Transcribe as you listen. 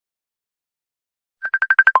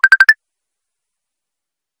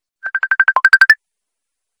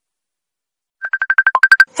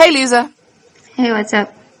Hey, Lisa. Hey, what's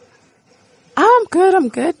up? I'm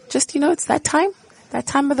good. Just, it's that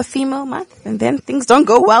time of the female month. And then things don't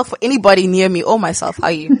go well for anybody near me or myself. How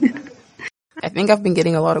are you? I think I've been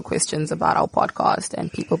getting a lot of questions about our podcast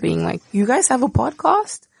and people being like, you guys have a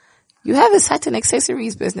podcast? You have a satin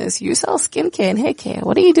accessories business. You sell skincare and hair care.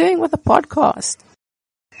 What are you doing with a podcast?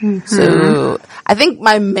 Mm-hmm. So I think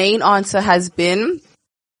my main answer has been,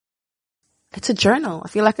 it's a journal. I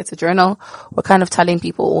feel like it's a journal. We're kind of telling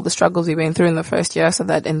people all the struggles we went through in the first year so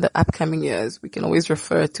that in the upcoming years, we can always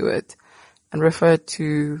refer to it and refer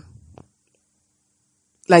to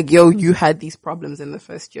like, you had these problems in the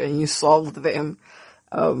first year and you solved them.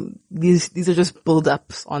 These are just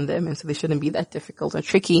build-ups on them, and so they shouldn't be that difficult or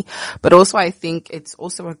tricky. But also I think it's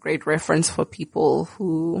also a great reference for people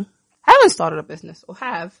who haven't started a business or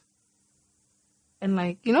have. And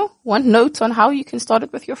want notes on how you can start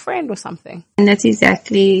it with your friend or something. And that's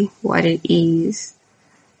exactly what it is.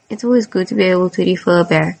 It's always good to be able to refer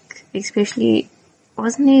back, especially,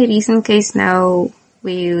 wasn't there a recent case now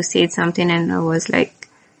where you said something and I was like,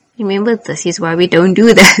 remember, this is why we don't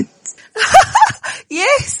do that.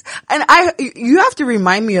 Yes. And you have to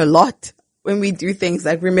remind me a lot when we do things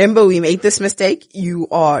like, remember we made this mistake. You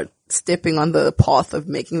are stepping on the path of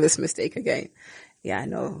making this mistake again. Yeah, I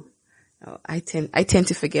know. No, I tend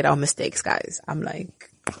to forget our mistakes, guys. I'm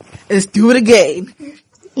like, let's do it again.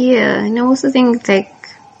 Yeah, and I also think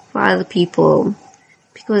for other people,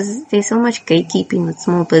 because there's so much gatekeeping with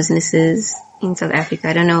small businesses in South Africa.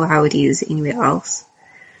 I don't know how it is anywhere else.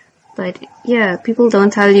 But yeah, people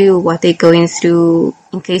don't tell you what they're going through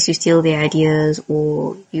in case you steal their ideas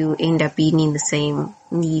or you end up being in the same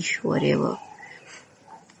niche or whatever.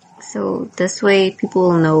 So this way people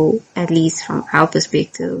will know, at least from our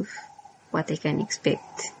perspective, what they can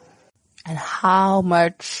expect. And how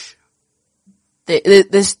much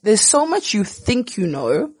there's so much you think you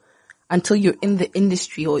know until you're in the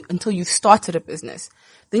industry or until you've started a business.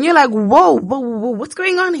 Then you're like, whoa, what's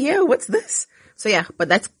going on here? What's this? So yeah, but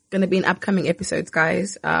that's going to be in upcoming episodes,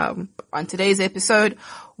 guys. On today's episode,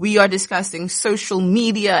 we are discussing social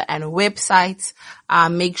media and websites.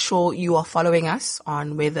 Make sure you are following us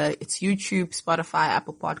on whether it's YouTube, Spotify,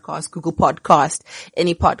 Apple Podcasts, Google Podcast,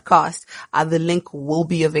 any podcast. The link will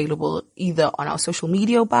be available either on our social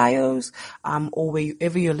media bios, or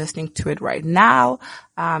wherever you're listening to it right now.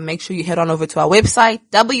 Make sure you head on over to our website,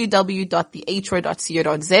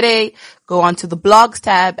 www.theatro.co.za. Go onto the blogs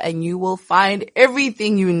tab and you will find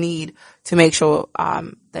everything you need to make sure,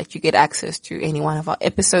 that you get access to any one of our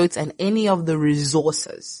episodes and any of the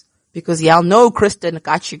resources. Because y'all know Kristen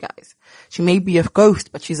got you guys. She may be a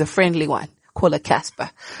ghost, but she's a friendly one. Call her Casper.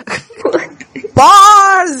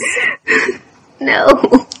 Bars! No,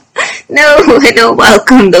 I don't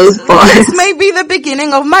welcome those bars. This may be the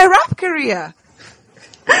beginning of my rap career.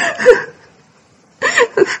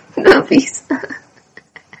 No, please.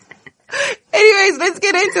 Anyways, let's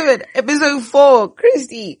get into it. Episode 4,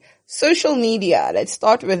 Christy. Social media. Let's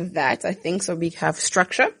start with that, I think, so we have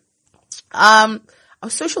structure. Our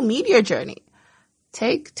social media journey.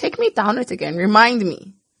 Take me down it again. Remind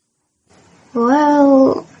me.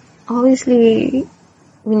 Well, obviously,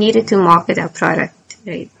 we needed to market our product,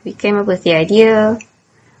 right? We came up with the idea,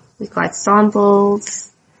 we got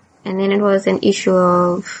samples, and then it was an issue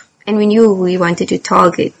of, and we knew we wanted to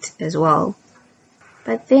target as well.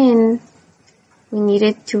 But then, we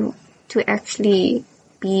needed to actually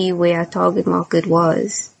be where our target market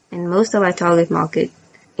was. And most of our target market,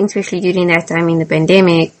 especially during that time in the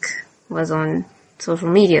pandemic, was on social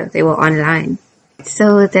media. They were online.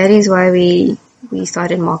 So that is why we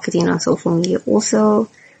started marketing on social media.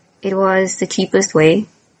 Also, it was the cheapest way.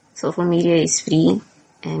 Social media is free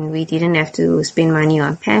and we didn't have to spend money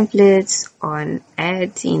on pamphlets, on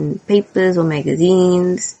ads in papers or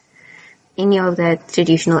magazines, any of that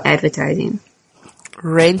traditional advertising.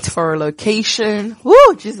 Rent for a location.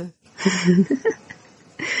 Woo, Jesus.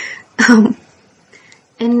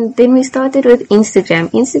 And then we started with Instagram.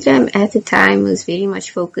 Instagram at the time was very much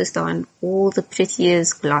focused on all the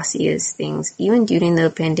prettiest, glossiest things, even during the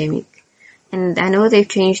pandemic. And I know they've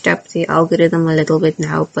changed up the algorithm a little bit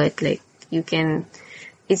now, but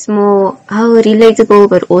it's more relatable,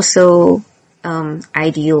 but also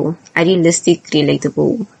idealistic,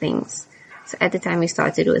 relatable things. So at the time we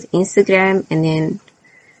started with Instagram, and then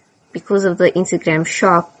because of the Instagram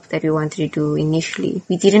shop that we wanted to do initially,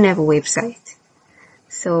 we didn't have a website.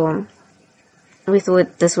 So we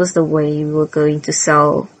thought this was the way we were going to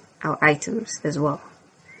sell our items as well.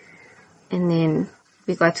 And then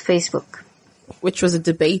we got Facebook. Which was a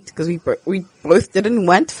debate because we both didn't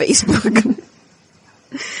want Facebook.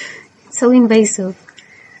 So invasive.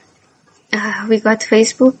 We got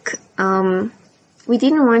Facebook. We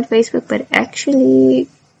didn't want Facebook, but actually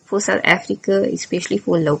for South Africa, especially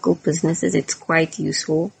for local businesses, it's quite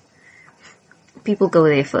useful. People go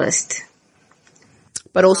there first.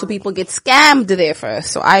 But also people get scammed there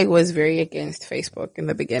first. So I was very against Facebook in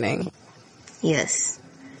the beginning. Yes.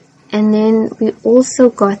 And then we also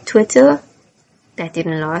got Twitter. That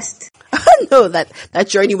didn't last. No, that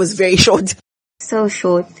journey was very short. So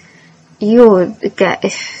short.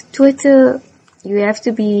 Twitter, you have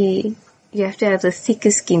to have the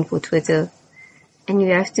thickest skin for Twitter. And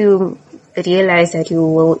you have to realize that you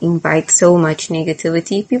will invite so much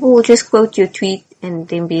negativity. People will just quote your tweet and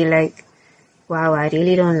then be like, wow, I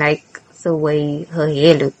really don't like the way her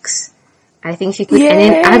hair looks. I think she could, and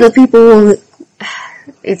then other people will,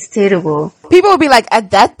 it's terrible. People will be like,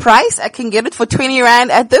 at that price, I can get it for 20 Rand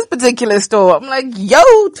at this particular store. I'm like,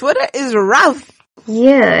 yo, Twitter is rough.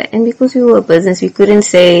 Yeah, and because we were a business, we couldn't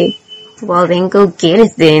say, well, then go get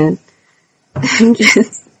it then.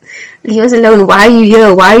 Just leave us alone. Why are you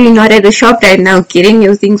here? Why are you not at the shop right now getting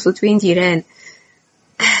your things for 20 Rand?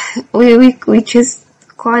 We just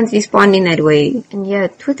can't respond in that way. And yeah,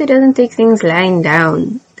 Twitter doesn't take things lying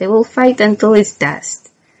down. They will fight until it's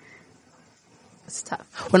dust. It's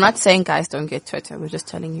tough. We're not saying guys don't get Twitter. We're just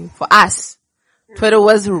telling you, for us, Twitter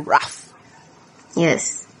was rough.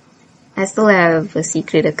 Yes. I still have a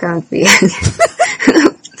secret account where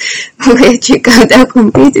check out our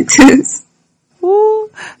competitors.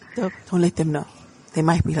 Ooh. Don't let them know. They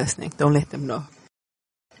might be listening. Don't let them know.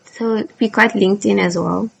 So we got LinkedIn as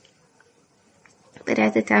well. But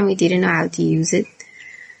at the time we didn't know how to use it.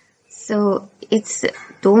 So it's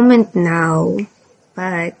dormant now,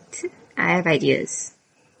 but I have ideas.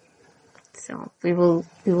 So we will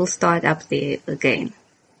start up there again.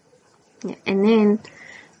 Yeah. And then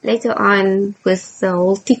later on with the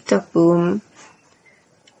whole TikTok boom,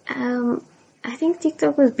 I think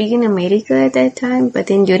TikTok was big in America at that time, but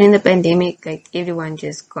then during the pandemic, like everyone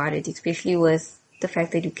just got it, especially with the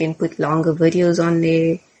fact that you can put longer videos on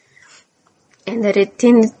there. And that it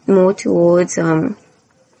tends more towards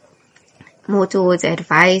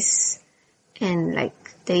advice and like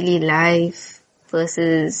daily life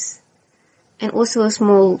versus, and also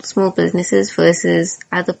small businesses versus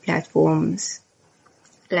other platforms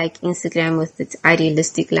like Instagram with its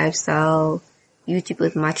idealistic lifestyle, YouTube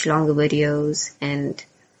with much longer videos and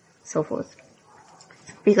so forth.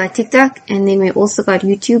 We got TikTok and then we also got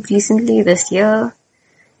YouTube recently this year.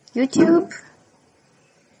 YouTube.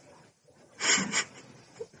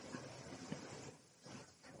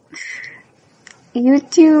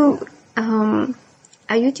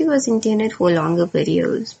 Our YouTube was intended for longer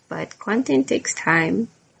videos, but content takes time.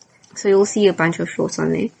 So you'll see a bunch of shorts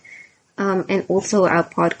on there. And also our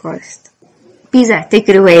podcast. Pizza, take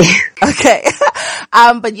it away. Okay.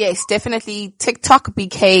 But yes, definitely TikTok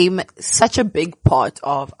became such a big part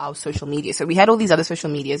of our social media. So we had all these other social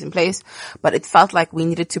medias in place, but it felt like we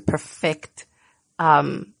needed to perfect,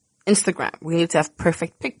 Instagram. We needed to have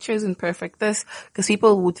perfect pictures and perfect this, because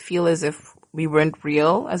people would feel as if we weren't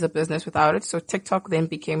real as a business without it. So TikTok then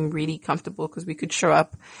became really comfortable because we could show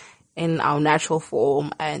up in our natural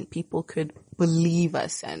form and people could believe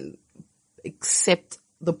us and accept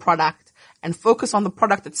the product and focus on the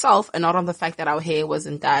product itself and not on the fact that our hair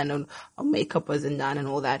wasn't done and our makeup wasn't done and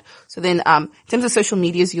all that. So then, in terms of social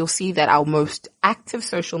medias, you'll see that our most active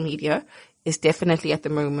social media is definitely at the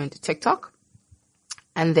moment TikTok.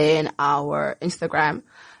 And then our Instagram.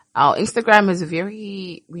 Our Instagram is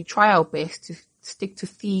we try our best to stick to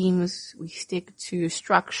themes. We stick to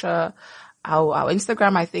structure. Our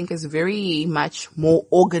Instagram, I think, is very much more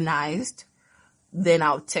organized than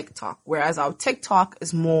our TikTok. Whereas our TikTok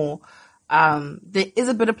is more, there is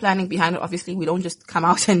a bit of planning behind it. Obviously, we don't just come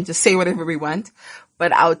out and just say whatever we want.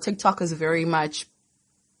 But our TikTok is very much,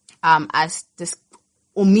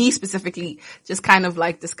 or me specifically, just kind of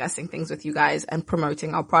like discussing things with you guys and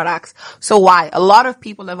promoting our products. So why? A lot of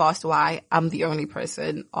people have asked why I'm the only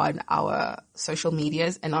person on our social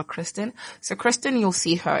medias and not Kristen. So Kristen, you'll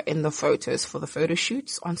see her in the photos for the photo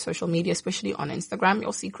shoots on social media, especially on Instagram.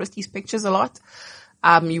 You'll see Christy's pictures a lot.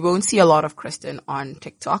 You won't see a lot of Kristen on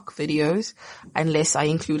TikTok videos unless I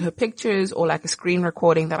include her pictures or like a screen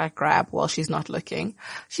recording that I grab while she's not looking.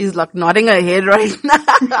 She's like nodding her head right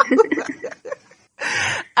now.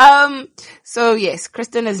 So yes,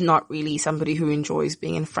 Kristen is not really somebody who enjoys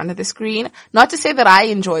being in front of the screen. Not to say that I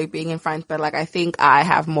enjoy being in front, but like I think I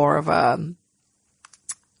have more of I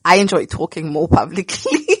enjoy talking more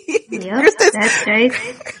publicly. Yeah, that's right.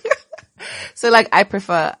 So like I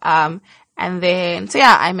prefer, and then, so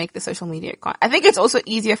yeah, I make the social media account. I think it's also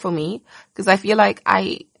easier for me because I feel like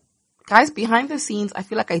I guys, behind the scenes, I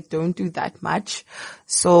feel like I don't do that much.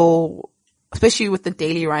 So, especially with the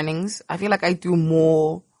daily runnings, I feel like I do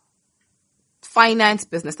more finance,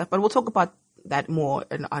 business stuff, but we'll talk about that more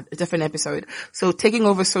in a different episode. So taking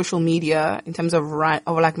over social media in terms of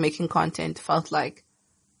like making content felt like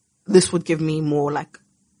this would give me more like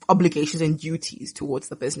obligations and duties towards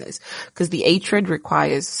the business, because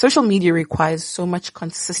the social media requires so much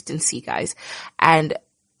consistency, guys. And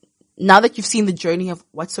now that you've seen the journey of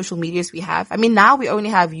what social medias we have, I mean, now we only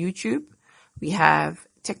have YouTube, we have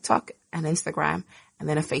TikTok and Instagram, and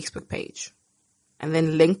then a Facebook page. And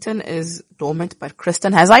then LinkedIn is dormant, but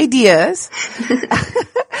Kristen has ideas.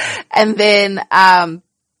 And then,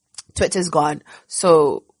 Twitter's gone.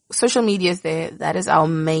 So social media is there. That is our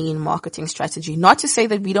main marketing strategy. Not to say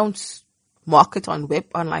that we don't market on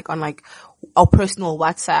our personal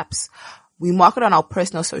WhatsApps. We market on our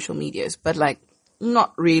personal social medias, but like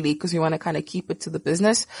not really, because we want to kind of keep it to the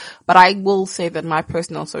business. But I will say that my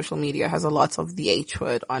personal social media has a lot of the H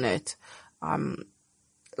word on it.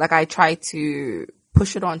 Like I try to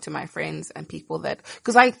push it on to my friends and people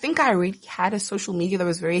because I think I already had a social media that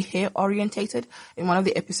was very hair orientated. In one of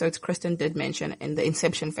the episodes, Kristen did mention in the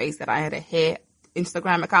inception phase that I had a hair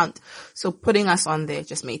Instagram account. So putting us on there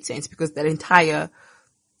just made sense, because that entire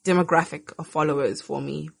demographic of followers for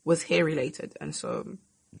me was hair related. And so,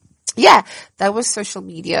 yeah, that was social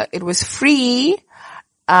media. It was free.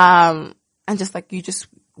 And just like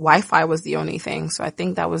Wi-Fi was the only thing. So I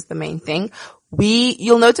think that was the main thing.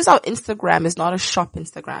 You'll notice our Instagram is not a shop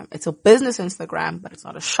Instagram. It's a business Instagram, but it's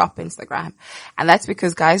not a shop Instagram. And that's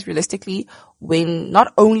because, guys, realistically,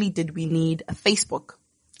 not only did we need a Facebook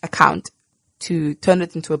account to turn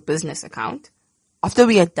it into a business account, after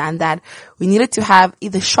we had done that, we needed to have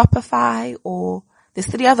either Shopify or there's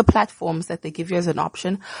 3 other platforms that they give you as an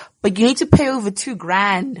option, but you need to pay over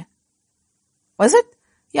 $2,000. Was it?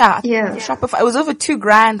 Yeah. Shopify. It was over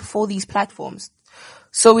 $2,000 for these platforms.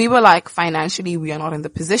 So we were like, financially, we are not in the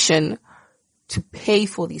position to pay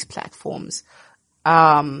for these platforms.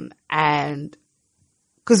 And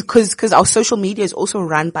cause our social media is also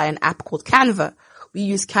run by an app called Canva. We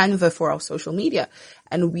use Canva for our social media,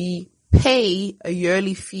 and we pay a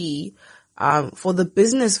yearly fee, for the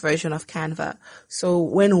business version of Canva. So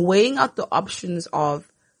when weighing out the options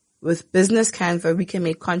with business Canva, we can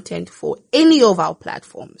make content for any of our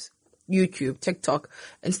platforms, YouTube, TikTok,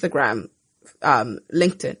 Instagram,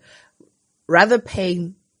 LinkedIn. Rather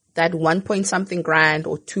pay that 1 point something grand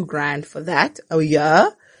or $2,000 for that a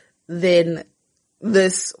year than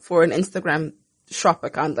this for an Instagram shop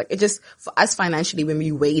account. Like, it just, for us financially, when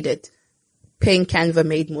we weighed it, paying Canva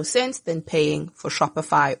made more sense than paying for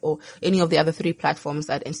Shopify or any of the other 3 platforms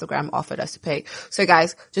that Instagram offered us to pay. So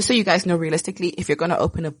guys, just so you guys know, realistically, if you're going to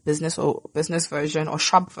open a business version or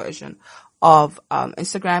shop version of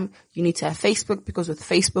Instagram, you need to have Facebook, because with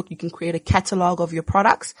Facebook, you can create a catalog of your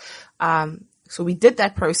products. So we did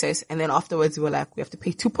that process, and then afterwards we were like, we have to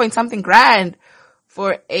pay 2 point something grand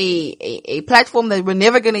for a platform that we're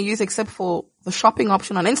never going to use except for the shopping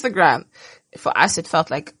option on Instagram. For us, it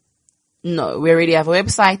felt like, no, we already have a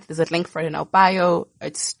website. There's a link for it in our bio.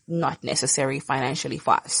 It's not necessary financially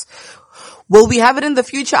for us. Will we have it in the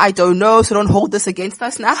future? I don't know, so don't hold this against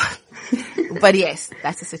us now. But yes,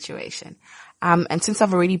 that's the situation. And since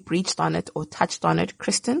I've already breached on it or touched on it,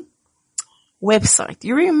 Kristen, website. Do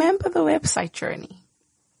you remember the website journey?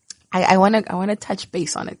 I wanna touch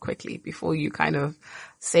base on it quickly before you kind of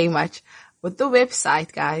say much. With the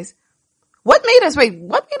website, guys, what made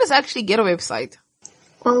us actually get a website?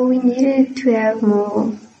 Well, we needed to have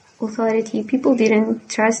more authority. People didn't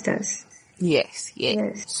trust us. Yes.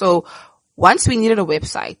 So once we needed a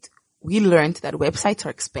website, we learned that websites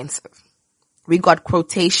are expensive. We got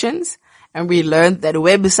quotations, and we learned that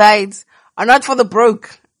websites are not for the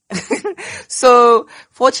broke. So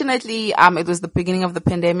fortunately, it was the beginning of the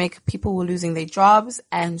pandemic. People were losing their jobs,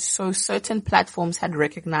 and so certain platforms had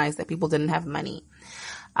recognized that people didn't have money.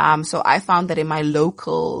 So I found that in my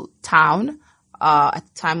local town, at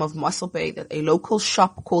the time of Mossel Bay, that a local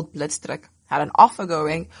shop called Blitztrick had an offer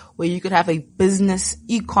going where you could have a business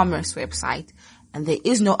e-commerce website, and there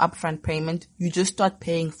is no upfront payment. You just start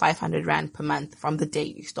paying 500 Rand per month from the day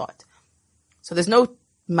you start. So there's no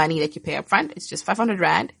money that you pay upfront. It's just 500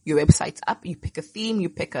 Rand. Your website's up. You pick a theme.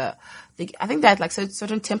 I think they had like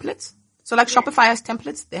certain templates. So like Shopify has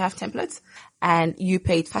templates. They have templates, and you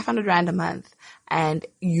paid 500 Rand a month, and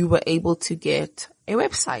you were able to get a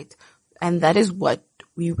website. And that is what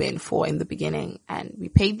we went for in the beginning. And we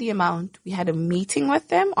paid the amount. We had a meeting with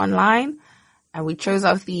them online, and we chose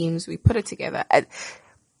our themes. We put it together.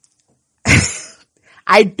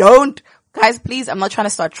 Guys, please, I'm not trying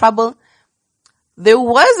to start trouble. there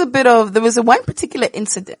was one particular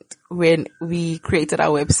incident when we created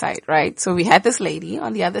our website, right? So we had this lady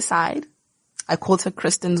on the other side. I called her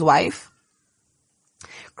Kristen's wife.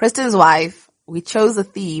 Kristen's wife, we chose a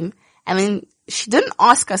theme, and then she didn't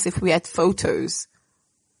ask us if we had photos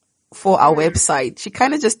for our website. She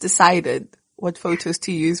kind of just decided what photos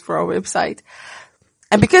to use for our website.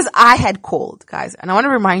 And because I had called, guys, and I want to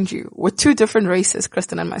remind you, we're two different races,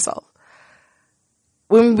 Kristen and myself.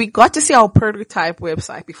 When we got to see our prototype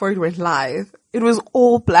website before it went live, it was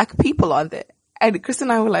all black people on there. And Kristen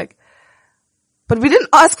and I were like, but we didn't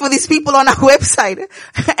ask for these people on our website.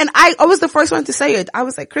 And I was the first one to say it. I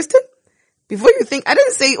was like, Kristen, before you think, I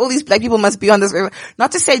didn't say all these black people must be on this website.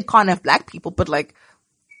 Not to say it can't have black people, but like,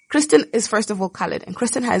 Kristen is first of all colored, and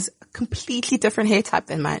Kristen has a completely different hair type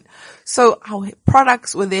than mine. So our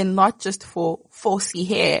products were then not just for 4C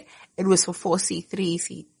hair, it was for 4C,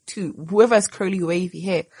 3C2, whoever has curly wavy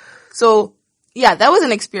hair. So yeah, that was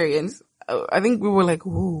an experience. I think we were like,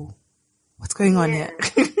 whoa, what's going on here?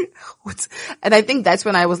 And I think that's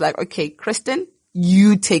when I was like, okay, Kristen,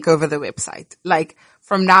 you take over the website. Like,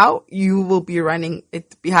 from now, you will be running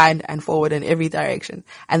it behind and forward in every direction.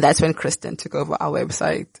 And that's when Kristen took over our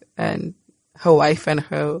website, and her wife and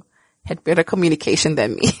her had better communication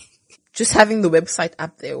than me. Just having the website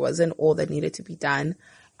up there wasn't all that needed to be done.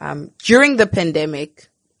 During the pandemic,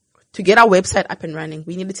 to get our website up and running,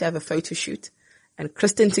 we needed to have a photo shoot, and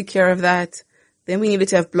Kristen took care of that. Then we needed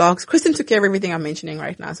to have blogs. Kristen took care of everything I'm mentioning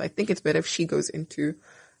right now. So I think it's better if she goes into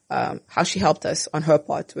how she helped us on her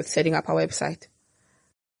part with setting up our website.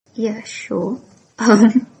 Yeah, sure.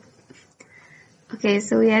 Okay,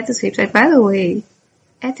 so we had this website. By the way,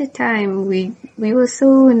 at the time, we were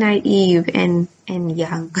so naive and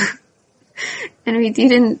young. And we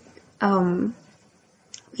didn't,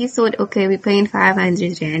 we thought, okay, we're paying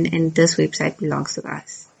 500 Rand and this website belongs to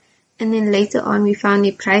us. And then later on, we found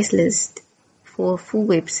a price list for a full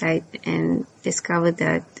website and discovered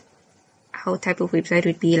that our type of website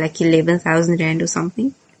would be like 11,000 Rand or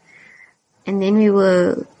something. And then we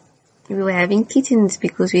were having kittens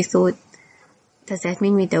because we thought, does that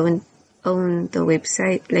mean we don't own the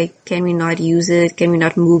website? Like, can we not use it? Can we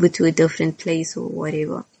not move it to a different place or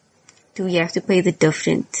whatever? Do we have to pay the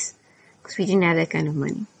difference? Because we didn't have that kind of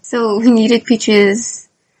money. So we needed pictures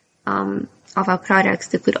of our products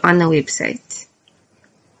to put on the website.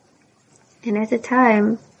 And at the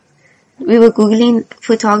time, we were Googling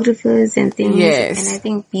photographers and things. Yes. And I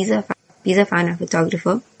think Biza found a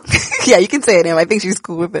photographer. Yeah, you can say her name. I think she's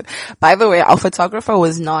cool with it. By the way, our photographer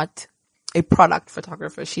was not a product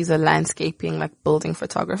photographer. She's a landscaping, like, building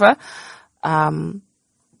photographer.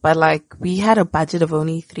 But like, we had a budget of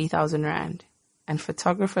only 3,000 Rand. And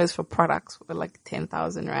photographers for products were like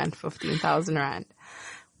 10,000 Rand, 15,000 Rand.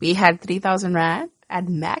 We had 3,000 Rand at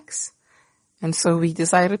max. And so we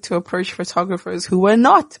decided to approach photographers who were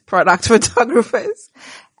not product photographers.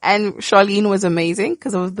 And Charlene was amazing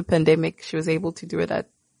because of the pandemic. She was able to do it at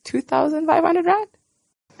 2,500 Rand.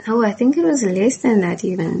 Oh, I think it was less than that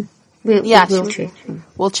even. We'll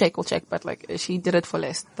check. We'll check. But like, she did it for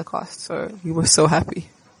less the cost. So we were so happy.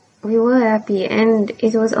 We were happy. And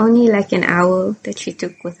it was only like an hour that she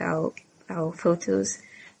took with our photos.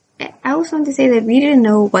 I also want to say that we didn't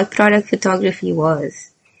know what product photography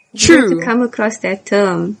was. True. To come across that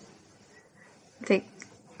term. Like,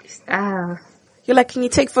 You're like, can you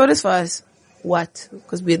take photos for us? What?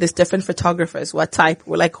 Because there's different photographers. What type?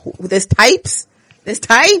 We're like, there's types? There's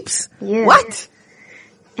types? Yeah. What?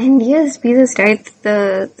 And yes, Peter's right.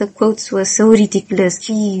 The quotes were so ridiculous.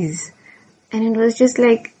 Jeez. And it was just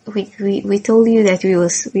like, we told you that we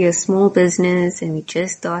are a small business and we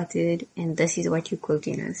just started and this is what you're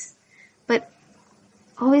quoting us. But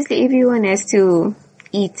obviously everyone has to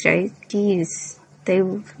eat, right? Jeez.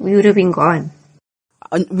 We would have been gone.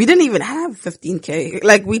 We didn't even have 15K.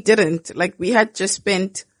 Like, we didn't. Like, we had just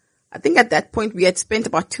spent, I think at that point, we had spent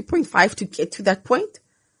about 2.5 to get to that point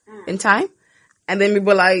in time. And then we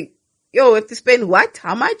were like, yo, if to spend what?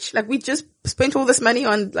 How much? Like, we just spent all this money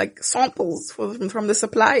on, like, samples from the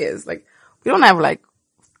suppliers. Like, we don't have, like,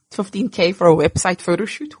 15K for a website photo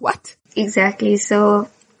shoot. What? Exactly. So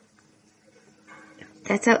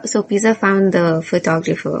Pizza found the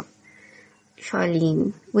photographer.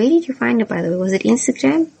 Charlene. Where did you find it, by the way? Was it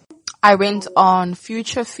Instagram? I went on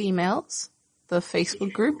Future Females, the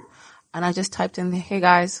Facebook group, and I just typed in, hey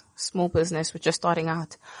guys, small business, we're just starting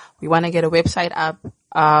out. We want to get a website up.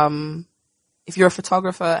 If you're a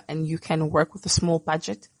photographer and you can work with a small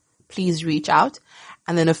budget, please reach out.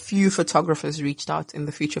 And then a few photographers reached out in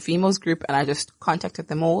the Future Females group, and I just contacted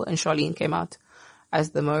them all, and Charlene came out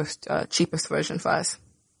as the most cheapest version for us.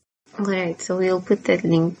 Alright, so we'll put that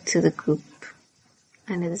link to the group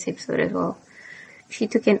under this episode as well. She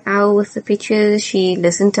took an hour with the pictures. She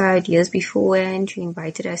listened to our ideas beforehand. She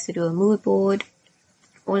invited us to do a mood board,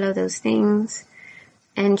 all of those things.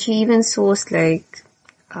 And she even sourced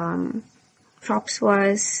props for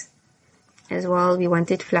us as well. We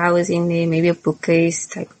wanted flowers in there, maybe a bookcase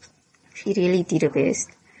type. She really did her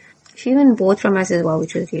best. She even bought from us as well,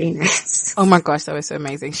 which was really nice. Oh my gosh, that was so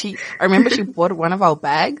amazing. I remember she bought one of our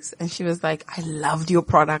bags and she was like, I loved your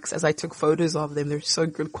products as I took photos of them. They're so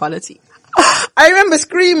good quality. I remember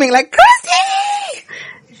screaming like,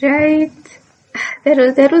 Christy! Right.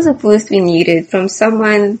 That was a boost we needed from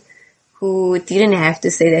someone who didn't have to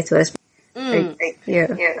say that to us.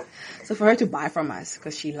 Yeah. So for her to buy from us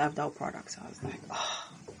because she loved our products, I was like, oh.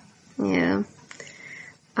 Yeah.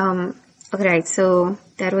 Okay, right. So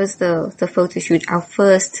that was the photo shoot, our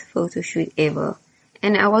first photo shoot ever.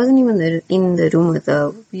 And I wasn't even in the room with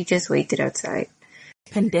her. We just waited outside.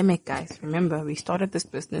 Pandemic, guys. Remember, we started this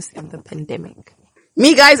business in the pandemic.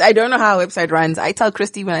 Me, guys, I don't know how a website runs. I tell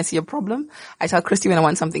Christy when I see a problem. I tell Christy when I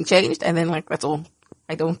want something changed. And then that's all.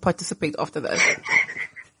 I don't participate after that.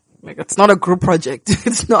 It's not a group project.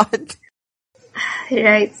 It's not.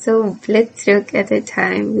 Right. So Blitzruk at the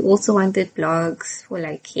time, we also wanted blogs for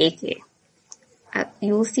hair care.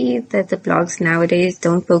 You'll see that the blogs nowadays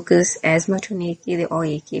don't focus as much on hair care. They are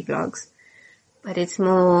hair care blogs. But it's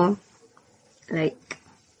more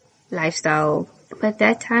lifestyle. But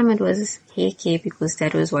that time it was hair care because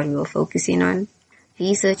that was what we were focusing on.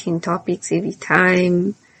 Researching topics every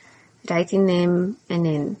time, writing them, and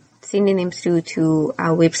then sending them through to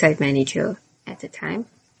our website manager at the time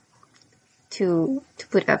to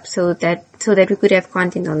put up so that we could have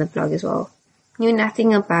content on the blog as well. Knew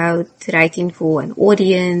nothing about writing for an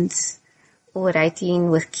audience or writing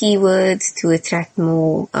with keywords to attract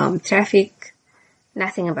more traffic.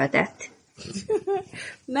 Nothing about that.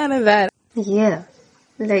 None of that. Yeah.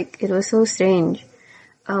 It was so strange.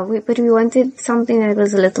 But we wanted something that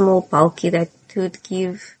was a little more bulky that would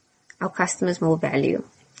give our customers more value.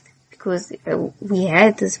 Because we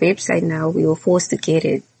had this website now, we were forced to get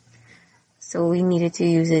it. So we needed to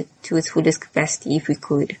use it to its fullest capacity if we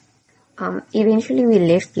could. Eventually we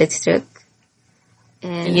left Blitzruk.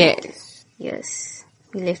 And yes,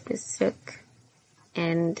 we left Blitzruk.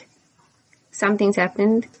 And some things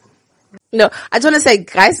happened. No, I just want to say,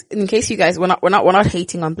 guys, in case you guys, we're not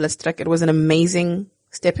hating on Blitzruk. It was an amazing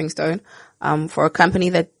stepping stone, for a company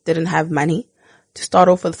that didn't have money to start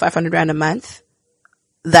off with 500 Rand a month.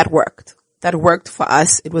 That worked for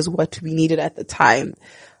us. It was what we needed at the time.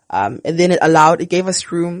 And then it gave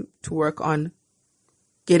us room to work on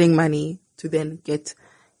getting money to then get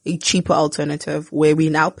a cheaper alternative where we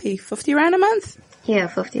now pay 50 Rand a month. Yeah,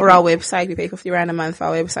 50 for our website. We pay 50 Rand a month for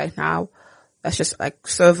our website now. That's just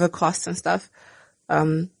server costs and stuff,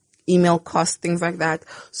 email costs, things like that.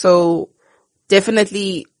 So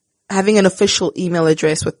definitely having an official email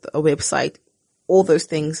address with a website, all those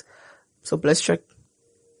things. So Blitzruk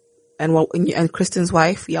and Kristen's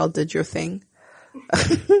wife, y'all did your thing.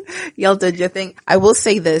 Y'all did your thing. I will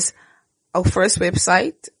say this. Our first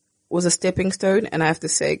website was a stepping stone. And I have to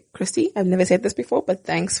say, Christy, I've never said this before, but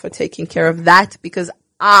thanks for taking care of that because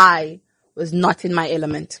I was not in my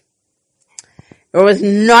element. It was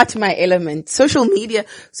not my element. Social media.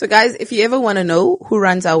 So guys, if you ever want to know who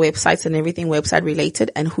runs our websites and everything website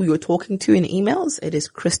related and who you're talking to in emails, it is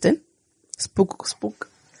Kristen. Spook.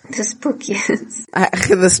 The spook, yes.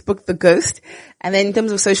 The spook, the ghost. And then in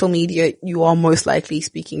terms of social media, you are most likely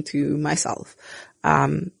speaking to myself.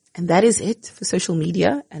 And that is it for social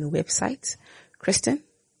media and websites. Kristen, do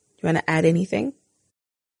you want to add anything?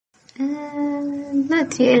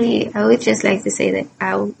 Not really. I would just like to say that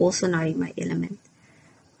I'm also not in my element.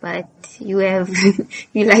 But you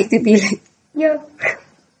like to be like, yo,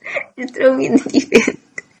 you throw me in the deep end.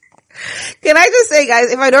 Can I just say,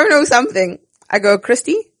 guys, if I don't know something, I go,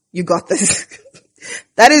 Christy, you got this.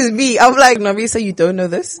 That is me. I'm like, Navisa, you don't know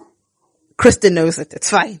this? Kristen knows it. It's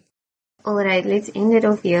fine. Alright, let's end it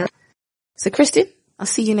off here. So Kristen, I'll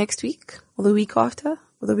see you next week or the week after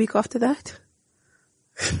or the week after that.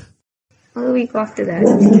 Or the week after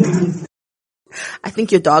that. I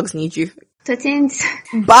think your dogs need you. Tot ziens.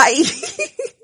 Bye.